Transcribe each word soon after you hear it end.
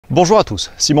Bonjour à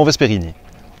tous, Simon Vesperini.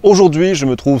 Aujourd'hui, je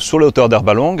me trouve sur les hauteurs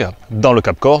d'Herbalongue, dans le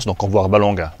Cap Corse, donc on voit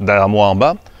Herbalongue derrière moi en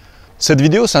bas. Cette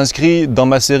vidéo s'inscrit dans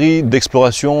ma série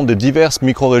d'exploration des diverses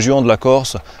micro-régions de la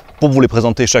Corse pour vous les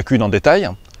présenter chacune en détail.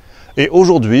 Et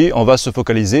aujourd'hui, on va se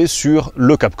focaliser sur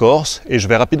le Cap Corse et je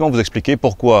vais rapidement vous expliquer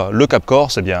pourquoi le Cap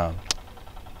Corse, eh bien,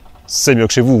 c'est mieux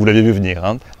que chez vous, vous l'aviez vu venir.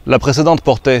 La précédente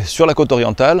portait sur la côte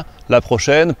orientale, la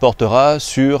prochaine portera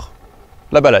sur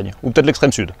la Balagne, ou peut-être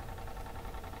l'extrême sud.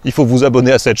 Il faut vous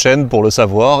abonner à cette chaîne pour le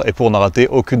savoir et pour n'en rater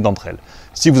aucune d'entre elles.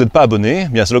 Si vous n'êtes pas abonné,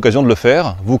 bien c'est l'occasion de le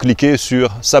faire. Vous cliquez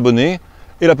sur s'abonner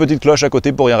et la petite cloche à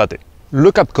côté pour rien rater.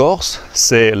 Le Cap Corse,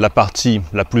 c'est la partie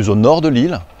la plus au nord de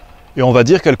l'île et on va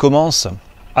dire qu'elle commence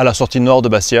à la sortie nord de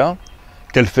Bastia,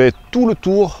 qu'elle fait tout le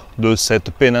tour de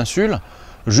cette péninsule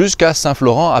jusqu'à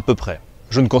Saint-Florent à peu près.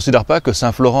 Je ne considère pas que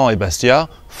Saint-Florent et Bastia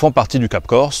font partie du Cap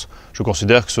Corse. Je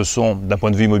considère que ce sont, d'un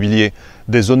point de vue immobilier,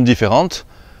 des zones différentes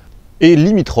et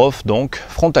limitrophes, donc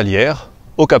frontalières,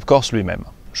 au Cap Corse lui-même.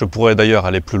 Je pourrais d'ailleurs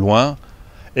aller plus loin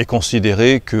et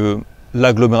considérer que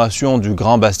l'agglomération du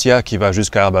Grand Bastia qui va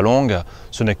jusqu'à Herbalongue,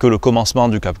 ce n'est que le commencement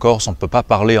du Cap Corse. On ne peut pas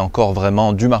parler encore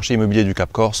vraiment du marché immobilier du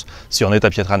Cap Corse si on est à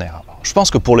Pietraner. Je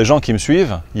pense que pour les gens qui me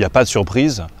suivent, il n'y a pas de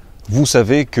surprise. Vous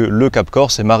savez que le Cap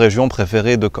Corse est ma région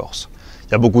préférée de Corse.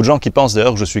 Il y a beaucoup de gens qui pensent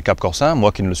d'ailleurs que je suis Cap-Corsain,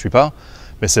 moi qui ne le suis pas.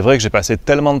 Mais c'est vrai que j'ai passé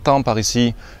tellement de temps par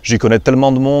ici, j'y connais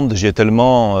tellement de monde, j'y ai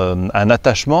tellement un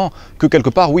attachement que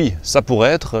quelque part, oui, ça pourrait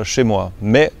être chez moi.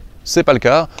 Mais c'est pas le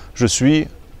cas, je suis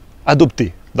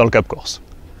adopté dans le Cap Corse.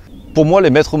 Pour moi, les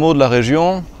maîtres mots de la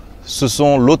région, ce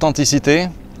sont l'authenticité,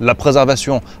 la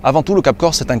préservation. Avant tout, le Cap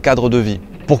Corse est un cadre de vie.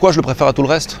 Pourquoi je le préfère à tout le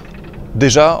reste?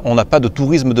 Déjà, on n'a pas de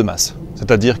tourisme de masse.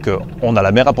 C'est-à-dire qu'on a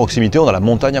la mer à proximité, on a la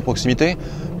montagne à proximité,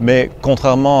 mais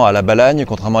contrairement à la Balagne,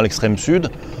 contrairement à l'extrême sud,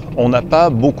 on n'a pas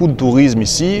beaucoup de tourisme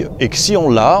ici, et que si on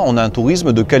l'a, on a un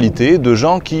tourisme de qualité, de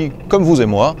gens qui, comme vous et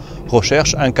moi,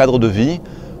 recherchent un cadre de vie,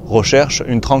 recherchent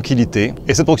une tranquillité,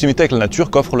 et cette proximité avec la nature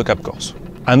qu'offre le Cap Corse.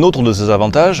 Un autre de ses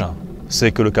avantages,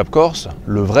 c'est que le Cap Corse,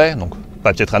 le vrai, donc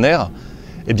pas Pietraner,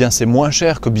 eh bien c'est moins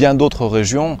cher que bien d'autres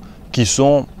régions qui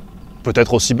sont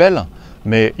peut-être aussi belles,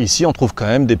 mais ici on trouve quand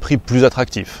même des prix plus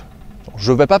attractifs.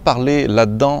 Je ne vais pas parler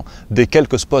là-dedans des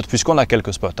quelques spots, puisqu'on a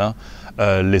quelques spots.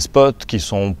 Les spots qui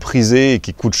sont prisés et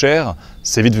qui coûtent cher,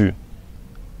 c'est vite vu.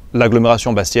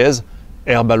 L'agglomération bastiaise,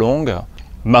 Herbalongue,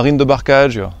 Marine de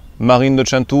Barcage, Marine de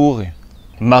Cinturi,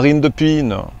 Marine de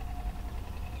Pine.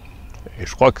 Et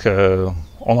je crois qu'on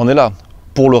en est là.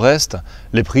 Pour le reste,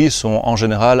 les prix sont en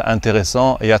général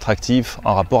intéressants et attractifs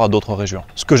en rapport à d'autres régions.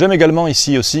 Ce que j'aime également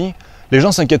ici aussi, les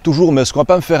gens s'inquiètent toujours, mais est-ce qu'on va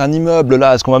pas me faire un immeuble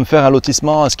là? Est-ce qu'on va me faire un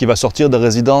lotissement? Est-ce qu'il va sortir des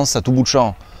résidences à tout bout de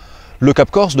champ? Le Cap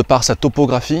Corse, de par sa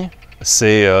topographie,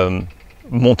 c'est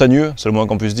montagneux, c'est le moins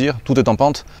qu'on puisse dire, tout est en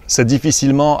pente. C'est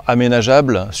difficilement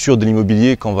aménageable sur de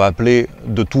l'immobilier qu'on va appeler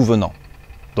de tout venant.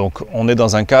 Donc on est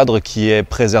dans un cadre qui est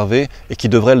préservé et qui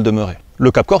devrait le demeurer. Le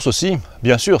Cap Corse aussi,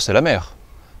 bien sûr, c'est la mer.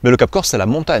 Mais le Cap Corse, c'est la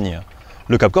montagne.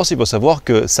 Le Cap Corse, il faut savoir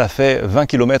que ça fait 20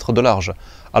 km de large.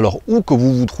 Alors où que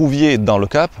vous vous trouviez dans le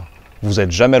Cap, vous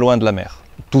n'êtes jamais loin de la mer.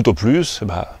 Tout au plus,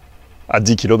 à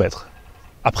 10 km.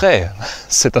 Après,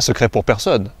 c'est un secret pour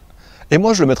personne. Et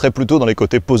moi, je le mettrais plutôt dans les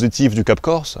côtés positifs du Cap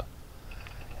Corse.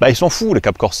 Ils sont fous, les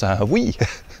Cap-Corsains, oui.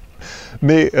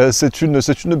 Mais c'est une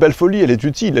belle folie, elle est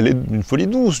utile, elle est une folie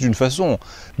douce d'une façon.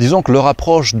 Disons que leur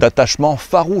approche d'attachement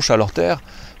farouche à leur terre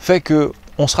fait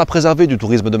qu'on sera préservé du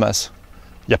tourisme de masse.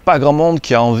 Il n'y a pas grand monde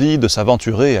qui a envie de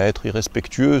s'aventurer à être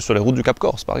irrespectueux sur les routes du Cap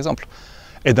Corse, par exemple.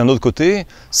 Et d'un autre côté,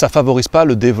 ça ne favorise pas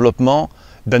le développement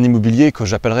d'un immobilier que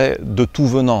j'appellerais de tout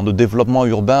venant, de développement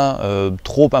urbain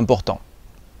trop important.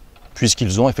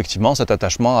 Puisqu'ils ont effectivement cet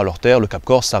attachement à leur terre, le Cap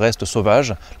Corse, ça reste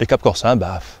sauvage. Les Cap-Corsains,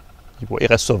 ils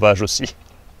restent sauvages aussi.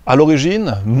 À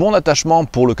l'origine, mon attachement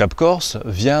pour le Cap Corse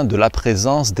vient de la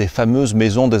présence des fameuses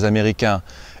maisons des Américains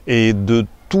et de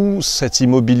tout cet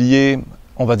immobilier,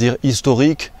 on va dire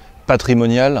historique,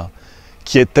 patrimonial,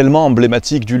 qui est tellement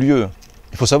emblématique du lieu.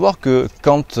 Il faut savoir que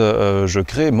quand je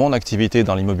crée mon activité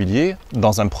dans l'immobilier,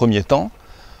 dans un premier temps,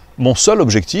 mon seul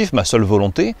objectif, ma seule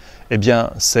volonté,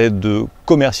 c'est de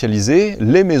commercialiser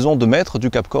les maisons de maître du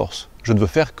Cap Corse. Je ne veux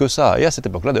faire que ça. Et à cette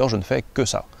époque-là, d'ailleurs, je ne fais que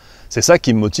ça. C'est ça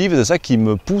qui me motive, c'est ça qui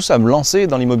me pousse à me lancer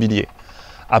dans l'immobilier.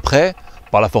 Après,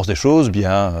 par la force des choses,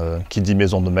 qui dit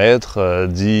maison de maître,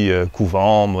 dit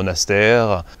couvent,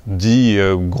 monastère, dit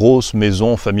grosse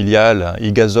maison familiale,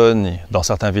 igazogne dans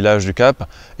certains villages du Cap,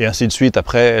 et ainsi de suite.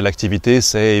 Après, l'activité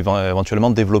s'est éventuellement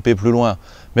développée plus loin.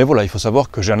 Mais voilà, il faut savoir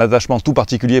que j'ai un attachement tout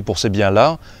particulier pour ces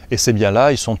biens-là, et ces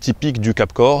biens-là, ils sont typiques du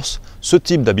Cap Corse. Ce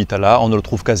type d'habitat-là, on ne le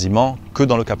trouve quasiment que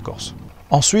dans le Cap Corse.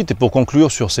 Ensuite, et pour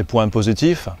conclure sur ces points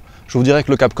positifs, je vous dirais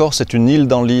que le Cap Corse est une île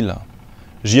dans l'île.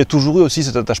 J'y ai toujours eu aussi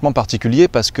cet attachement particulier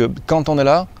parce que quand on est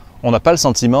là, on n'a pas le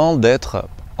sentiment d'être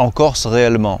en Corse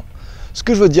réellement. Ce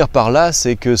que je veux dire par là,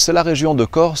 c'est que c'est la région de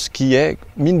Corse qui est,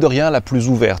 mine de rien, la plus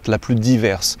ouverte, la plus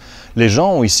diverse. Les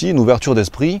gens ont ici une ouverture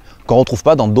d'esprit qu'on ne retrouve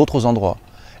pas dans d'autres endroits.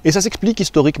 Et ça s'explique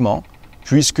historiquement,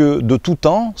 puisque de tout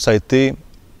temps, ça a été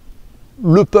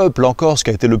le peuple en Corse qui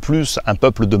a été le plus un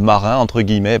peuple de marins, entre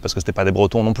guillemets, parce que ce n'était pas des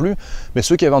Bretons non plus, mais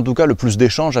ceux qui avaient en tout cas le plus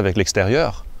d'échanges avec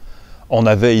l'extérieur. On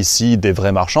avait ici des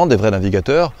vrais marchands, des vrais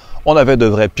navigateurs, on avait de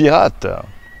vrais pirates,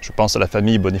 je pense à la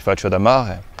famille Bonifacio da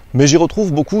Mare. Mais j'y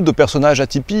retrouve beaucoup de personnages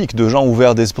atypiques, de gens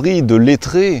ouverts d'esprit, de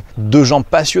lettrés, de gens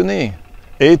passionnés.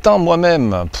 Et étant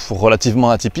moi-même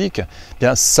relativement atypique,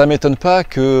 bien, ça ne m'étonne pas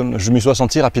que je m'y sois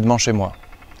senti rapidement chez moi.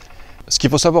 Ce qu'il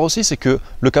faut savoir aussi, c'est que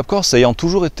le Cap Corse ayant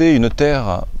toujours été une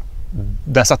terre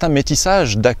d'un certain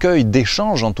métissage, d'accueil,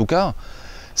 d'échange en tout cas,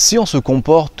 si on se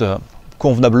comporte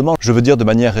convenablement, je veux dire de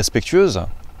manière respectueuse,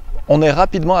 on est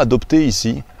rapidement adopté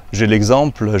ici. J'ai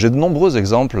de nombreux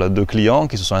exemples de clients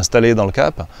qui se sont installés dans le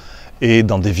Cap et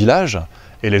dans des villages,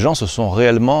 et les gens se sont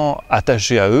réellement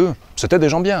attachés à eux. C'était des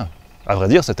gens bien. À vrai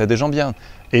dire, c'était des gens bien.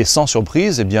 Et sans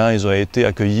surprise, eh bien, ils ont été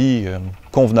accueillis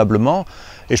convenablement.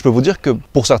 Et je peux vous dire que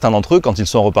pour certains d'entre eux, quand ils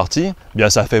sont repartis, eh bien,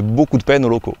 ça a fait beaucoup de peine aux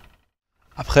locaux.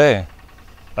 Après,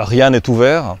 rien n'est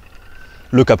ouvert.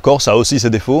 Le Cap Corse a aussi ses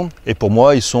défauts. Et pour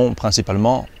moi, ils sont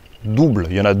principalement doubles.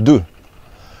 Il y en a deux.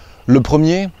 Le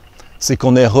premier, c'est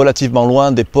qu'on est relativement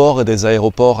loin des ports et des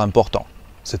aéroports importants.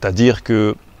 C'est-à-dire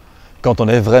que quand on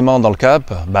est vraiment dans le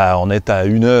Cap, on est à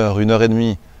 1 heure, 1 heure et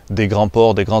demie des grands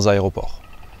ports, des grands aéroports.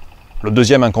 Le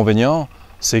deuxième inconvénient,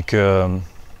 c'est qu'il ne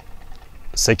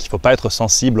faut pas être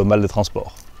sensible au mal des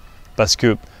transports. Parce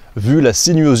que, vu la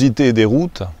sinuosité des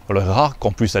routes, il est rare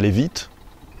qu'on puisse aller vite.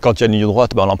 Quand il y a une ligne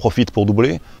droite, on en profite pour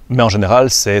doubler. Mais en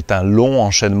général, c'est un long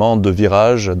enchaînement de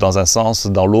virages dans un sens,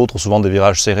 dans l'autre, souvent des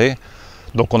virages serrés.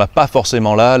 Donc on n'a pas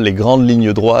forcément là les grandes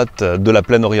lignes droites de la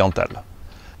plaine orientale.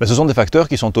 Mais ce sont des facteurs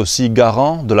qui sont aussi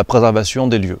garants de la préservation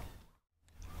des lieux.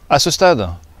 À ce stade,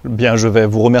 bien, je vais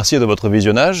vous remercier de votre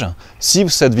visionnage. Si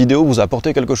cette vidéo vous a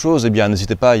apporté quelque chose,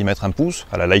 n'hésitez pas à y mettre un pouce,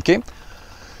 à la liker.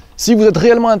 Si vous êtes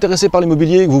réellement intéressé par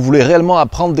l'immobilier, que vous voulez réellement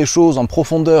apprendre des choses en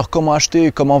profondeur, comment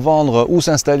acheter, comment vendre, où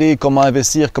s'installer, comment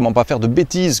investir, comment pas faire de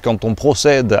bêtises quand on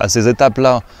procède à ces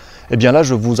étapes-là, là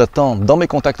je vous attends dans mes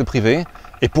contacts privés.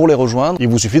 Et pour les rejoindre, il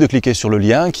vous suffit de cliquer sur le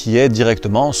lien qui est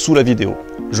directement sous la vidéo.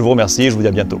 Je vous remercie et je vous dis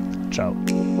à bientôt. Ciao.